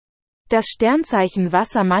Das Sternzeichen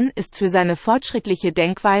Wassermann ist für seine fortschrittliche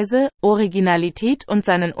Denkweise, Originalität und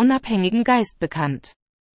seinen unabhängigen Geist bekannt.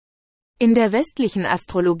 In der westlichen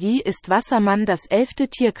Astrologie ist Wassermann das 11.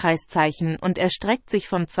 Tierkreiszeichen und erstreckt sich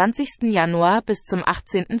vom 20. Januar bis zum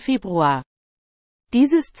 18. Februar.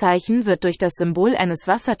 Dieses Zeichen wird durch das Symbol eines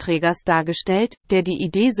Wasserträgers dargestellt, der die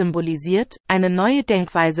Idee symbolisiert, eine neue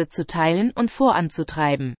Denkweise zu teilen und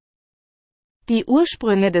voranzutreiben. Die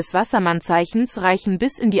Ursprünge des Wassermannzeichens reichen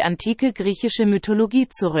bis in die antike griechische Mythologie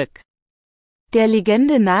zurück. Der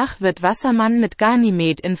Legende nach wird Wassermann mit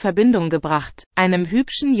Ganymed in Verbindung gebracht, einem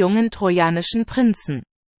hübschen jungen trojanischen Prinzen.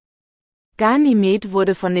 Ganymed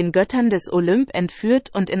wurde von den Göttern des Olymp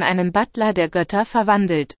entführt und in einen Butler der Götter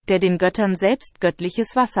verwandelt, der den Göttern selbst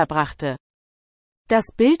göttliches Wasser brachte. Das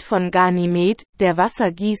Bild von Ganymed, der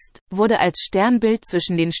Wasser gießt, wurde als Sternbild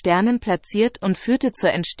zwischen den Sternen platziert und führte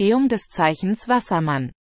zur Entstehung des Zeichens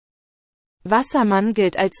Wassermann. Wassermann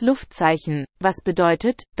gilt als Luftzeichen, was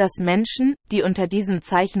bedeutet, dass Menschen, die unter diesem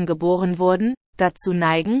Zeichen geboren wurden, dazu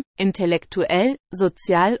neigen, intellektuell,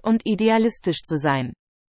 sozial und idealistisch zu sein.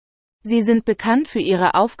 Sie sind bekannt für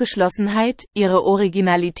ihre Aufgeschlossenheit, ihre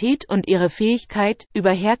Originalität und ihre Fähigkeit,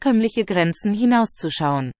 über herkömmliche Grenzen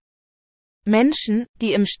hinauszuschauen. Menschen,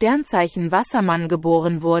 die im Sternzeichen Wassermann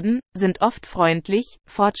geboren wurden, sind oft freundlich,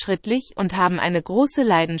 fortschrittlich und haben eine große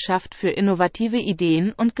Leidenschaft für innovative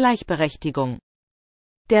Ideen und Gleichberechtigung.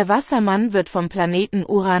 Der Wassermann wird vom Planeten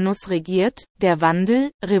Uranus regiert, der Wandel,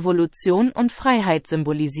 Revolution und Freiheit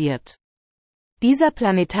symbolisiert. Dieser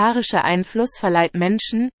planetarische Einfluss verleiht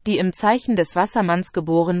Menschen, die im Zeichen des Wassermanns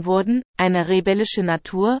geboren wurden, eine rebellische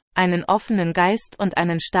Natur, einen offenen Geist und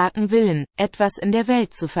einen starken Willen, etwas in der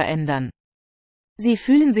Welt zu verändern. Sie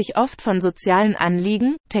fühlen sich oft von sozialen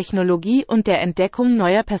Anliegen, Technologie und der Entdeckung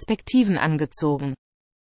neuer Perspektiven angezogen.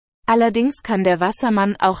 Allerdings kann der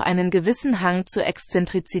Wassermann auch einen gewissen Hang zu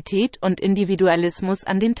Exzentrizität und Individualismus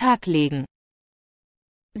an den Tag legen.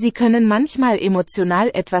 Sie können manchmal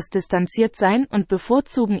emotional etwas distanziert sein und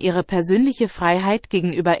bevorzugen ihre persönliche Freiheit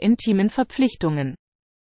gegenüber intimen Verpflichtungen.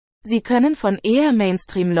 Sie können von eher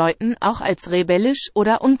Mainstream-Leuten auch als rebellisch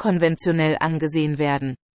oder unkonventionell angesehen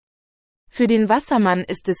werden. Für den Wassermann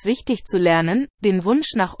ist es wichtig zu lernen, den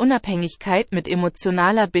Wunsch nach Unabhängigkeit mit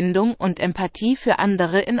emotionaler Bindung und Empathie für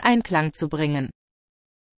andere in Einklang zu bringen.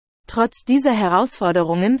 Trotz dieser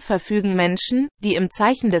Herausforderungen verfügen Menschen, die im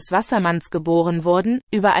Zeichen des Wassermanns geboren wurden,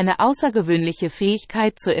 über eine außergewöhnliche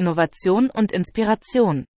Fähigkeit zur Innovation und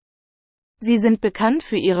Inspiration. Sie sind bekannt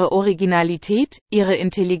für ihre Originalität, ihre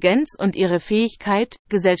Intelligenz und ihre Fähigkeit,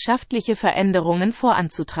 gesellschaftliche Veränderungen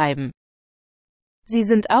voranzutreiben. Sie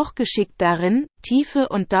sind auch geschickt darin, tiefe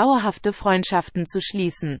und dauerhafte Freundschaften zu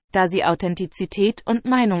schließen, da sie Authentizität und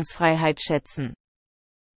Meinungsfreiheit schätzen.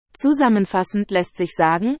 Zusammenfassend lässt sich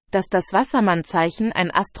sagen, dass das Wassermannzeichen ein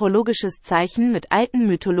astrologisches Zeichen mit alten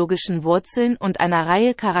mythologischen Wurzeln und einer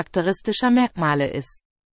Reihe charakteristischer Merkmale ist.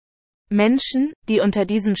 Menschen, die unter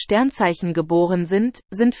diesem Sternzeichen geboren sind,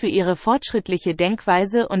 sind für ihre fortschrittliche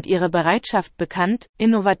Denkweise und ihre Bereitschaft bekannt,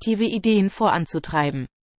 innovative Ideen voranzutreiben.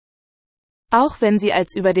 Auch wenn sie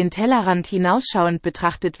als über den Tellerrand hinausschauend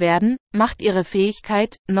betrachtet werden, macht ihre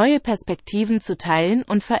Fähigkeit, neue Perspektiven zu teilen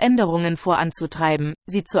und Veränderungen voranzutreiben,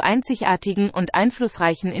 sie zu einzigartigen und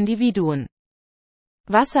einflussreichen Individuen.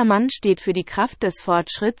 Wassermann steht für die Kraft des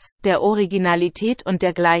Fortschritts, der Originalität und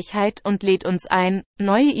der Gleichheit und lädt uns ein,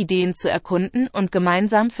 neue Ideen zu erkunden und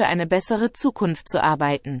gemeinsam für eine bessere Zukunft zu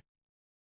arbeiten.